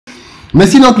Mais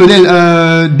sinon, Claudel,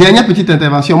 dernière petite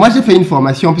intervention. Moi, j'ai fait une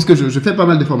formation, puisque je fais pas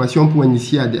mal de formations pour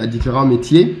initier à différents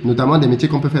métiers, notamment des métiers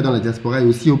qu'on peut faire dans la diaspora et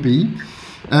aussi au pays.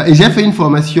 Et j'ai fait une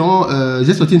formation,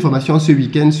 j'ai sorti une formation ce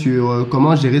week-end sur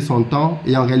comment gérer son temps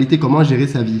et en réalité comment gérer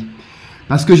sa vie.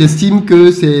 Parce que j'estime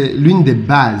que c'est l'une des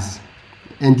bases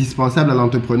indispensables à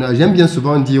l'entrepreneur. J'aime bien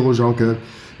souvent dire aux gens que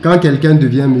quand quelqu'un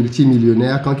devient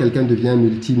multimillionnaire, quand quelqu'un devient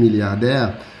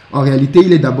multimilliardaire, en réalité,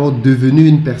 il est d'abord devenu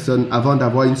une personne avant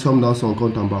d'avoir une somme dans son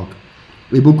compte en banque.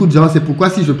 Et beaucoup de gens, c'est pourquoi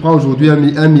si je prends aujourd'hui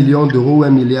 1 million d'euros ou 1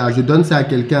 milliard, je donne ça à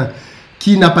quelqu'un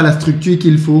qui n'a pas la structure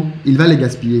qu'il faut, il va les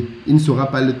gaspiller. Il ne saura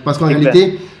pas le... Parce qu'en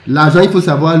réalité, l'argent, il faut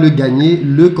savoir le gagner,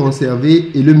 le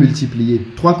conserver et le multiplier.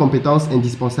 3 compétences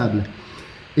indispensables.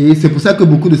 Et c'est pour ça que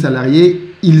beaucoup de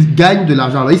salariés, ils gagnent de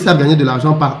l'argent. Alors, ils savent gagner de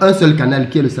l'argent par un seul canal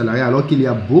qui est le salariat, alors qu'il y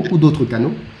a beaucoup d'autres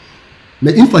canaux.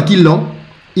 Mais une fois qu'ils l'ont,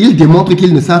 ils démontrent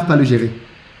qu'ils ne savent pas le gérer.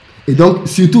 Et donc,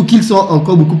 surtout qu'ils sont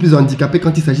encore beaucoup plus handicapés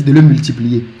quand il s'agit de le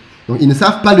multiplier. Donc, ils ne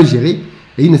savent pas le gérer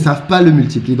et ils ne savent pas le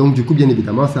multiplier. Donc, du coup, bien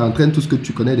évidemment, ça entraîne tout ce que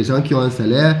tu connais, des gens qui ont un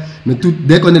salaire, mais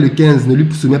dès qu'on est le 15, ne lui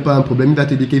soumet pas un problème, il va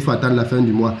te dire qu'il faut attendre la fin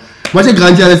du mois. Moi, j'ai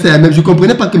grandi avec ça, mais je ne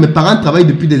comprenais pas que mes parents travaillent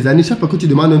depuis des années. Chaque fois que tu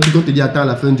demandes un truc, on te dit attends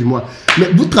la fin du mois. Mais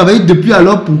vous travaillez depuis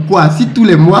alors, pourquoi? Si tous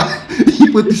les mois, il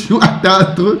faut toujours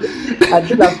attendre.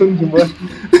 Attends la fin du mois.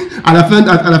 À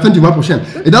la fin du mois prochain.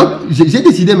 Et donc, j'ai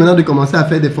décidé maintenant de commencer à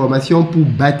faire des formations pour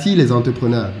bâtir les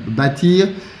entrepreneurs, bâtir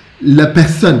la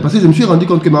personne. Parce que je me suis rendu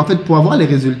compte que, mais en fait, pour avoir les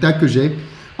résultats que j'ai,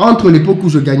 entre l'époque où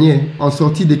je gagnais en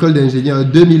sortie d'école d'ingénieur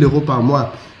 2000 euros par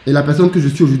mois et la personne que je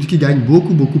suis aujourd'hui qui gagne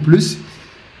beaucoup, beaucoup plus,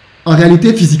 en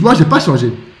réalité, physiquement, je n'ai pas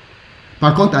changé.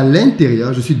 Par contre, à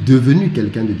l'intérieur, je suis devenu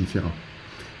quelqu'un de différent.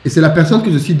 Et c'est la personne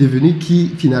que je suis devenu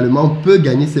qui, finalement, peut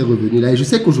gagner ces revenus-là. Et je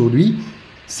sais qu'aujourd'hui,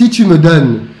 si tu me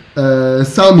donnes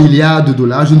 100 milliards de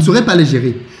dollars, je ne saurais pas les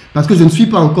gérer. Parce que je ne suis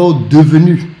pas encore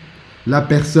devenu la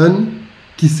personne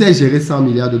qui sait gérer 100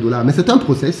 milliards de dollars. Mais c'est un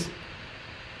process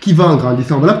qui va en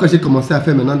grandissant. Voilà pourquoi j'ai commencé à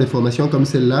faire maintenant des formations comme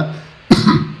celle-là.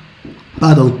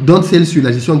 Pardon, dont celle sur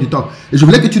la gestion du temps. Et je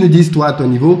voulais que tu nous dises, toi, à ton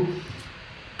niveau,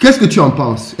 qu'est-ce que tu en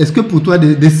penses? Est-ce que pour toi,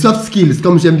 des soft skills,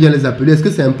 comme j'aime bien les appeler, est-ce que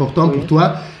c'est important pour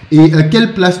toi? Et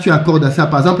quelle place tu accordes à ça?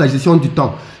 Par exemple, la gestion du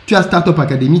temps. Tu as Startup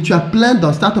Academy,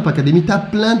 dans Startup Academy, tu as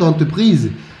plein d'entreprises.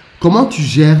 Comment tu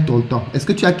gères ton temps? Est-ce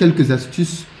que tu as quelques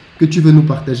astuces que tu veux nous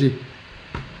partager?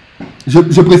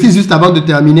 Je précise juste avant de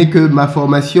terminer que ma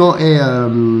formation est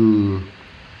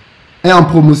en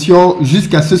promotion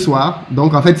jusqu'à ce soir.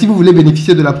 Donc, en fait, si vous voulez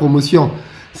bénéficier de la promotion,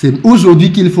 c'est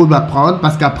aujourd'hui qu'il faut la prendre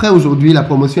parce qu'après aujourd'hui, la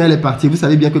promotion, elle est partie. Vous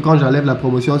savez bien que quand j'enlève la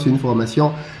promotion sur une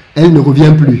formation, elle ne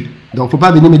revient plus. Donc, il ne faut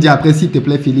pas venir me dire après, s'il te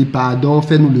plaît, Philippe, pardon,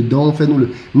 fais-nous le don, fais-nous le...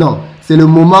 Non, c'est le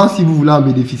moment si vous voulez en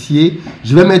bénéficier.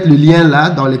 Je vais mettre le lien là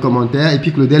dans les commentaires et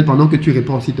puis Claudel, pendant que tu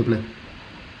réponds, s'il te plaît.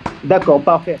 D'accord,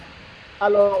 parfait.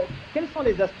 Alors, quelles sont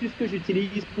les astuces que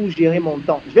j'utilise pour gérer mon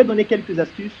temps? Je vais donner quelques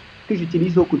astuces que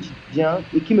j'utilise au quotidien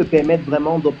et qui me permettent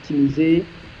vraiment d'optimiser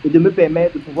et de me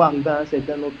permettre de pouvoir arriver à un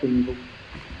certain autre niveau.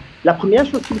 La première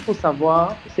chose qu'il faut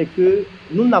savoir, c'est que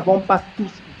nous n'avons pas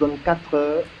tous 24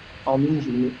 heures en une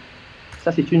journée.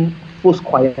 Ça, c'est une fausse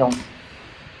croyance.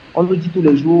 On nous dit tous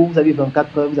les jours, vous avez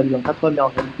 24 heures, vous avez 24 heures, mais en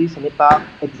réalité, ce n'est pas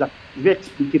exact. Je vais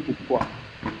expliquer pourquoi.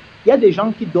 Il y a des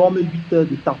gens qui dorment 8 heures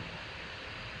de temps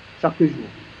chaque jour.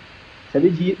 Ça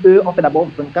veut dire, eux, on fait d'abord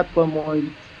 24 heures moins 8.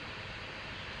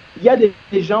 Il y a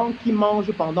des gens qui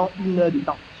mangent pendant 1 heure de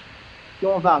temps. Et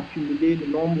on va accumuler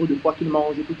le nombre de fois qu'ils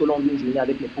mangent tout au long d'une journée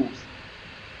avec les pauses.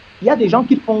 Il y a des gens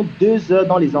qui font 2 heures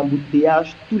dans les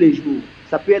embouteillages tous les jours.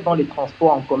 Ça peut être dans les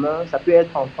transports en commun, ça peut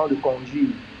être en train de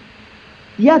conduire.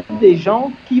 Il y a des gens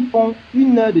qui font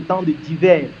 1 heure de temps de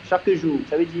divers chaque jour.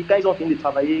 Ça veut dire quand ils ont fini de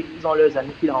travailler, ils ont leurs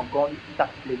amis qu'ils rencontrent, ils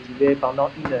tapent les divers pendant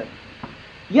 1 heure.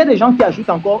 Il y a des gens qui ajoutent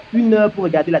encore 1 heure pour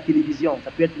regarder la télévision.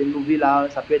 Ça peut être les novellas,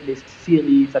 ça peut être les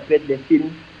séries, ça peut être les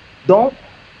films. Donc,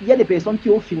 il y a des personnes qui,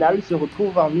 au final, se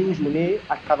retrouvent en une journée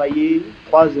à travailler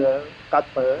 3 heures, 4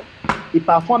 heures. Et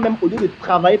parfois, même au lieu de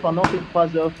travailler pendant ces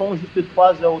 3 heures, font juste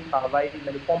 3 heures au travail,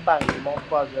 mais ne font pas réellement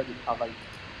 3 heures de travail.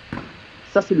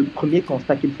 Ça, c'est le premier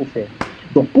constat qu'il faut faire.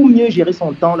 Donc, pour mieux gérer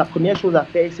son temps, la première chose à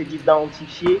faire, c'est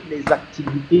d'identifier les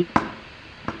activités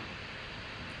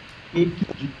et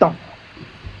du temps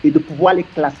et de pouvoir les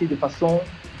classer de façon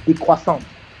décroissante.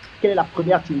 Quelle est la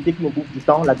première activité qui me bouffe du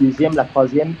temps, la deuxième, la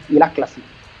troisième, et la classer.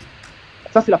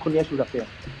 Ça, c'est la première chose à faire.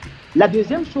 La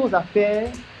deuxième chose à faire,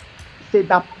 c'est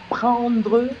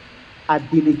d'apprendre à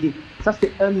déléguer. Ça,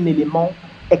 c'est un élément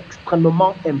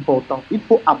extrêmement important. Il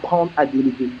faut apprendre à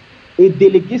déléguer. Et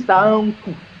déléguer, ça a un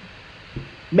coût.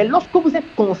 Mais lorsque vous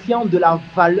êtes conscient de la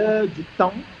valeur du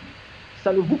temps,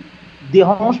 ça ne vous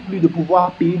dérange plus de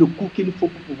pouvoir payer le coût qu'il faut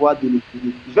pour pouvoir déléguer.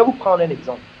 Je vais vous prendre un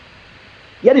exemple.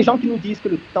 Il y a des gens qui nous disent que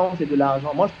le temps, c'est de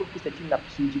l'argent. Moi, je trouve que c'est une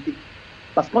absurdité.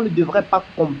 Parce qu'on ne devrait pas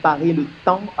comparer le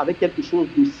temps avec quelque chose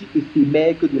d'aussi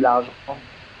éphémère que de l'argent.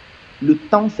 Le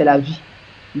temps, c'est la vie.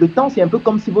 Le temps, c'est un peu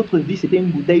comme si votre vie, c'était une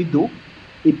bouteille d'eau.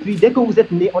 Et puis, dès que vous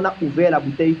êtes né, on a ouvert la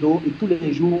bouteille d'eau et tous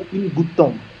les jours, une goutte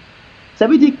tombe. Ça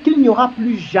veut dire qu'il n'y aura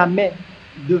plus jamais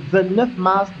de 29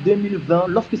 mars 2020,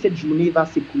 lorsque cette journée va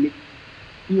s'écouler.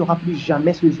 Il n'y aura plus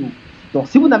jamais ce jour. Donc,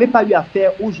 si vous n'avez pas eu à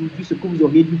faire aujourd'hui ce que vous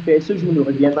auriez dû faire, ce jour ne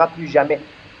reviendra plus jamais.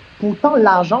 Pourtant,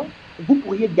 l'argent, vous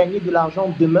pourriez gagner de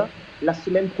l'argent demain, la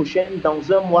semaine prochaine, dans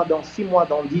un mois, dans 6 mois,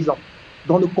 dans 10 ans.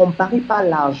 Donc, ne comparez pas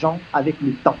l'argent avec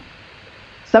le temps.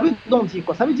 Ça veut donc dire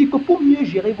quoi? Ça veut dire que pour mieux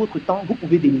gérer votre temps, vous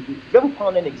pouvez déléguer. Je vais vous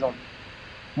prendre un exemple.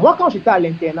 Moi, quand j'étais à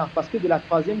l'internat, parce que de la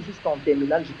 3e jusqu'en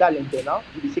terminale, j'étais à l'internat,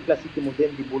 du lycée classique et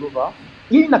moderne de Bolova,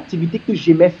 il y a une activité que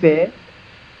j'aimais faire,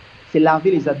 c'est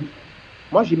laver les habits.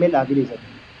 Moi, j'aimais laver les habits.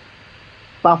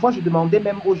 Parfois, je demandais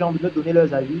même aux gens de me donner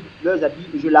leurs habits,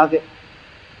 et je lavais.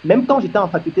 Même quand j'étais en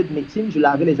faculté de médecine, je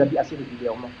lavais les habits assez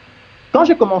régulièrement. Quand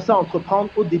j'ai commencé à entreprendre,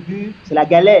 au début, c'est la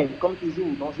galère, comme toujours.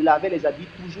 Donc, je lavais les habits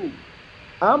toujours.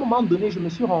 À un moment donné, je me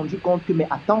suis rendu compte que, mais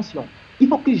attention, il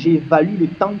faut que j'évalue le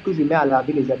temps que je mets à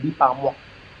laver les habits par mois.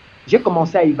 J'ai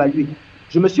commencé à évaluer.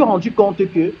 Je me suis rendu compte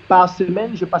que par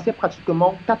semaine, je passais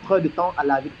pratiquement 4 heures de temps à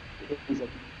laver les habits.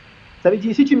 Ça veut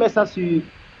dire, si tu mets ça sur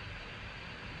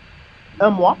un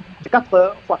mois, 4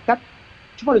 heures fois 4,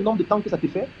 tu vois le nombre de temps que ça te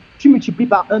fait, tu multiplies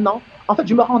par un an. En fait,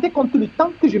 je me rendais compte que le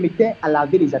temps que je mettais à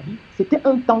laver les habits, c'était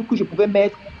un temps que je pouvais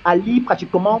mettre à lire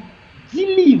pratiquement 10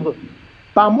 livres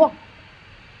par mois.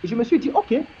 Et je me suis dit,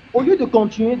 OK, au lieu de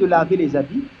continuer de laver les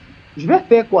habits, je vais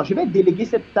faire quoi? Je vais déléguer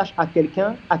cette tâche à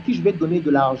quelqu'un à qui je vais donner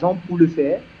de l'argent pour le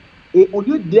faire. Et au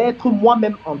lieu d'être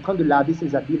moi-même en train de laver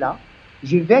ces habits-là,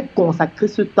 je vais consacrer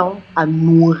ce temps à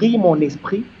nourrir mon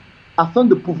esprit afin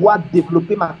de pouvoir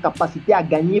développer ma capacité à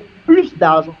gagner plus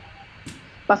d'argent.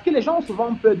 Parce que les gens ont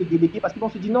souvent peur de déléguer parce qu'ils vont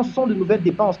se dire non, ce sont de nouvelles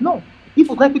dépenses. Non, il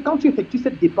faudrait que quand tu effectues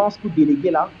cette dépense pour déléguer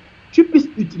là, tu puisses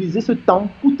utiliser ce temps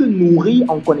pour te nourrir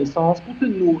en connaissances, pour te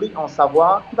nourrir en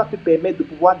savoir, qui va te permettre de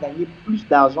pouvoir gagner plus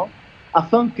d'argent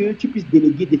afin que tu puisses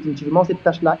déléguer définitivement cette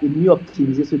tâche-là et mieux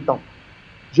optimiser ce temps.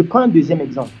 Je prends un deuxième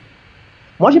exemple.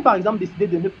 Moi, j'ai par exemple décidé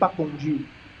de ne pas conduire.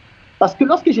 Parce que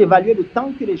lorsque j'évaluais le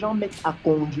temps que les gens mettent à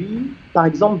conduire, par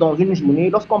exemple dans une journée,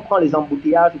 lorsqu'on prend les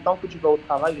embouteillages, le temps que tu vas au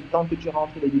travail, le temps que tu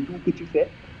rentres, les détours que tu fais,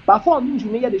 parfois en une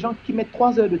journée, il y a des gens qui mettent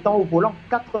 3 heures de temps au volant,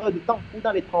 4 heures de temps ou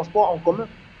dans les transports en commun.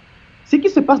 Ce qui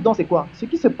se passe donc, c'est quoi? Ce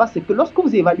qui se passe, c'est que lorsque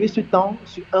vous évaluez ce temps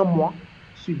sur un mois,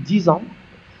 sur 10 ans,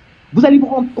 vous allez vous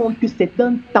rendre compte que c'est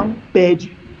un temps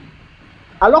perdu.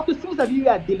 Alors que si vous avez eu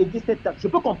à déléguer cette tâche, je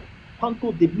peux comprendre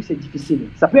qu'au début, c'est difficile.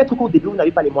 Ça peut être qu'au début, vous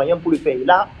n'avez pas les moyens pour le faire. Et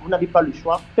là, vous n'avez pas le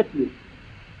choix, faites-le.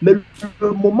 Mais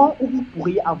le moment où vous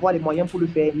pourriez avoir les moyens pour le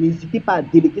faire, n'hésitez pas à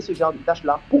déléguer ce genre de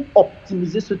tâches-là pour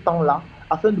optimiser ce temps-là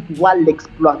afin de pouvoir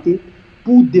l'exploiter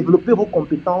pour développer vos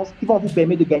compétences qui vont vous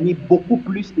permettre de gagner beaucoup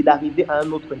plus et d'arriver à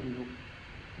un autre niveau.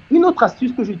 Une autre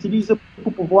astuce que j'utilise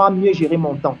pour pouvoir mieux gérer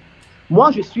mon temps.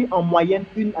 Moi, je suis en moyenne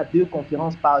 1 à 2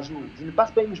 conférences par jour. Je ne passe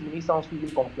pas une journée sans suivre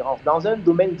une conférence dans un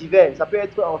domaine divers. Ça peut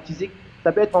être en physique,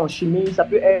 ça peut être en chimie, ça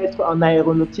peut être en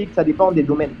aéronautique, ça dépend des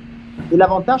domaines. Et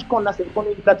l'avantage qu'on a, c'est qu'on a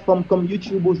une plateforme comme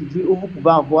YouTube aujourd'hui où vous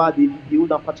pouvez avoir des vidéos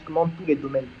dans pratiquement tous les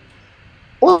domaines.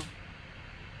 Au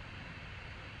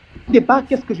départ,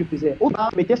 qu'est-ce que je faisais? Au départ,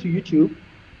 je mettais sur YouTube,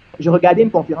 je regardais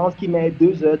une conférence qui met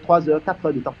 2 heures, 3 heures, 4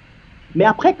 heures de temps. Mais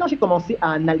après, quand j'ai commencé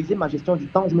à analyser ma gestion du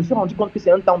temps, je me suis rendu compte que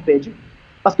c'est un temps perdu.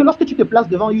 Parce que lorsque tu te places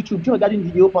devant YouTube, tu regardes une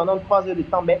vidéo pendant 3 heures de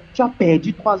temps, mais tu as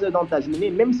perdu 3 heures dans ta journée,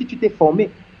 même si tu t'es formé.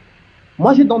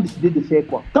 Moi, j'ai donc décidé de faire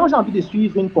quoi? Quand j'ai envie de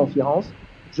suivre une conférence,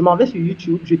 je m'en vais sur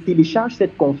YouTube, je télécharge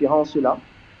cette conférence-là.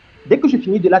 Dès que je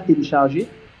finis de la télécharger,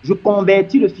 je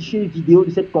convertis le fichier vidéo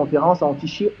de cette conférence en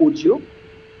fichier audio.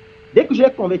 Dès que je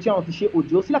l'ai converti en fichier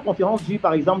audio, si la conférence dure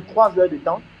par exemple 3 heures de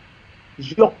temps,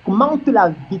 j'augmente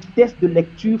la vitesse de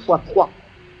lecture x 3.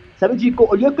 Ça veut dire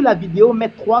qu'au lieu que la vidéo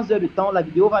mette 3 heures de temps, la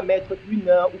vidéo va mettre 1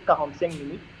 heure ou 45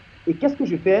 minutes. Et qu'est-ce que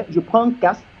je fais? Je prends un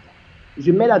casque,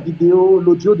 je mets la vidéo,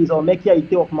 l'audio désormais qui a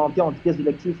été augmenté en vitesse de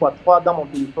lecture x 3 dans mon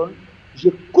téléphone.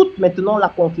 J'écoute maintenant la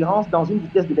conférence dans une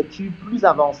vitesse de lecture plus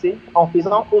avancée en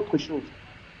faisant autre chose.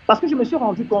 Parce que je me suis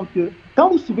rendu compte que quand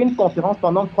vous suivez une conférence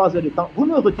pendant 3 heures de temps, vous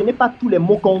ne retenez pas tous les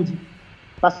mots qu'on dit.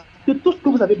 Parce que tout ce que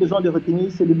vous avez besoin de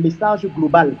retenir, c'est le message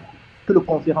global que le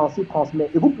conférencier transmet.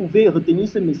 Et vous pouvez retenir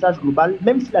ce message global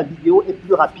même si la vidéo est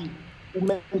plus rapide ou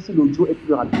même si l'audio est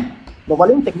plus rapide. Donc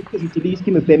voilà une technique que j'utilise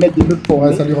qui me permet de me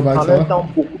former en un temps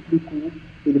beaucoup plus court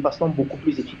et de façon beaucoup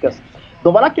plus efficace.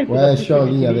 Donc voilà quelques astuces que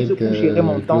j'utilise pour gérer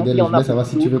mon temps. Je voulais savoir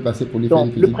si tu veux passer pour lui faire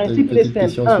une le principe est petite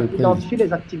question simple. 1. surprise. Identifier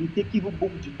les activités qui vous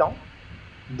bouffent du temps.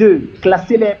 2,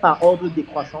 classer-les par ordre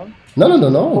décroissant. Non, non,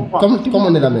 non, non. Comme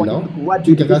on est là maintenant,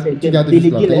 tu gardes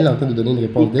juste l'antenne, il est en train de donner une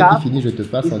réponse. Dès qu'il finit, je te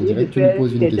passe en direct, tu lui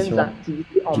poses une question.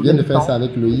 Tu viens de faire ça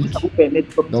avec Loïc.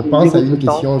 Donc pense à une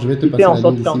question, je vais te passer la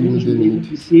ligne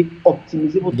d'ici 1 ou 2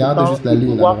 minutes. Garde juste la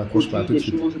ligne, ne raccroche pas tout de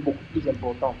suite.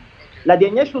 La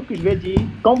dernière chose que je vais dire,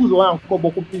 quand vous aurez encore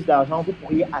beaucoup plus d'argent, vous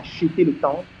pourriez acheter le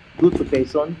temps d'autres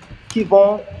personnes qui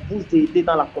vont vous aider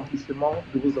dans l'accomplissement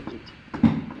de vos objectifs.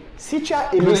 Si tu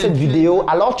as aimé cette vidéo,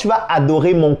 alors tu vas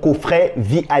adorer mon coffret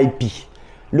VIP.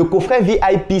 Le coffret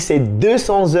VIP, c'est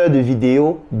 200 heures de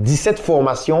vidéos, 17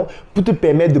 formations pour te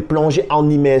permettre de plonger en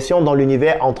immersion dans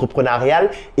l'univers entrepreneurial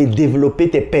et développer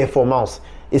tes performances.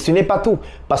 Et ce n'est pas tout,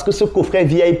 parce que ce coffret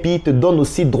VIP te donne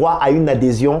aussi droit à une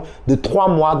adhésion de 3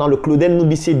 mois dans le Claudel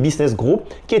Noubissier Business Group,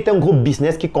 qui est un groupe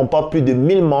business qui comporte plus de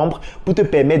 1000 membres pour te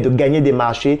permettre de gagner des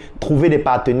marchés, trouver des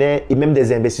partenaires et même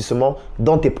des investissements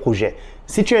dans tes projets.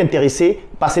 Si tu es intéressé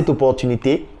par cette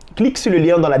opportunité, clique sur le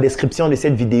lien dans la description de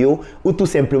cette vidéo ou tout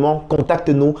simplement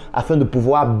contacte-nous afin de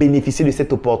pouvoir bénéficier de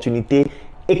cette opportunité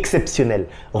exceptionnelle.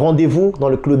 Rendez-vous dans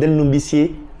le Claudel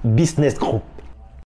Noubissier Business Group.